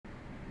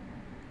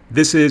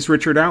This is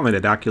Richard Allen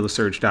at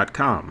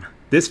OculoSurge.com.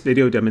 This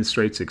video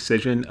demonstrates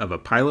excision of a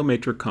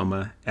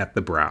pilomatricoma at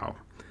the brow.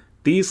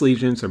 These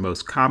lesions are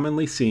most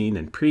commonly seen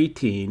in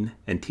preteen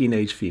and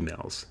teenage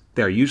females.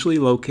 They are usually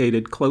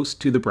located close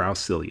to the brow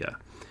cilia.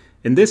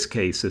 In this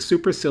case, a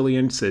supraciliary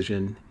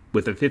incision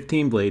with a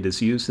 15 blade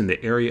is used in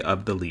the area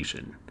of the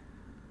lesion.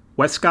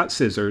 Westcott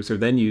scissors are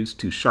then used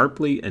to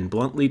sharply and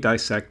bluntly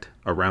dissect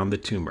around the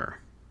tumor.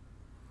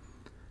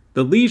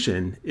 The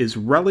lesion is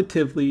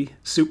relatively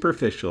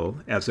superficial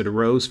as it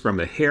arose from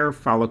a hair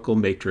follicle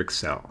matrix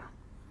cell.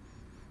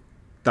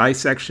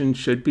 Dissection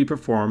should be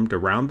performed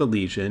around the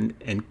lesion,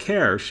 and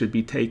care should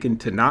be taken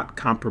to not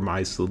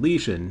compromise the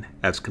lesion,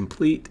 as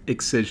complete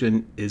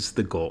excision is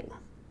the goal.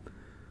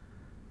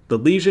 The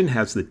lesion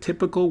has the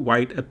typical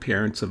white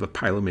appearance of a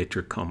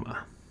pilomatricoma.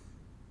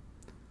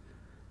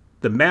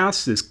 The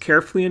mass is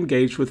carefully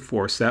engaged with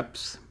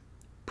forceps.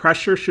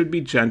 Pressure should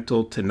be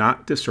gentle to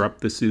not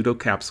disrupt the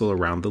pseudo-capsule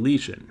around the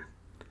lesion.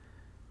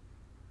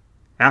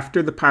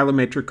 After the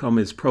pilomatricoma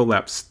is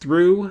prolapsed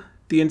through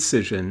the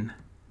incision,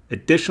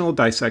 additional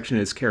dissection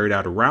is carried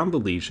out around the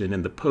lesion,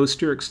 and the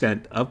posterior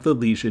extent of the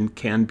lesion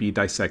can be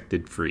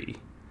dissected free.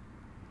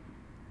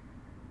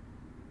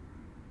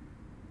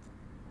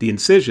 The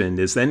incision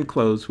is then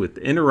closed with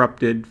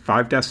interrupted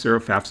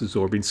 5-0 fast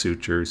absorbing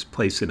sutures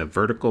placed in a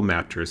vertical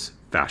mattress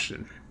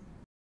fashion.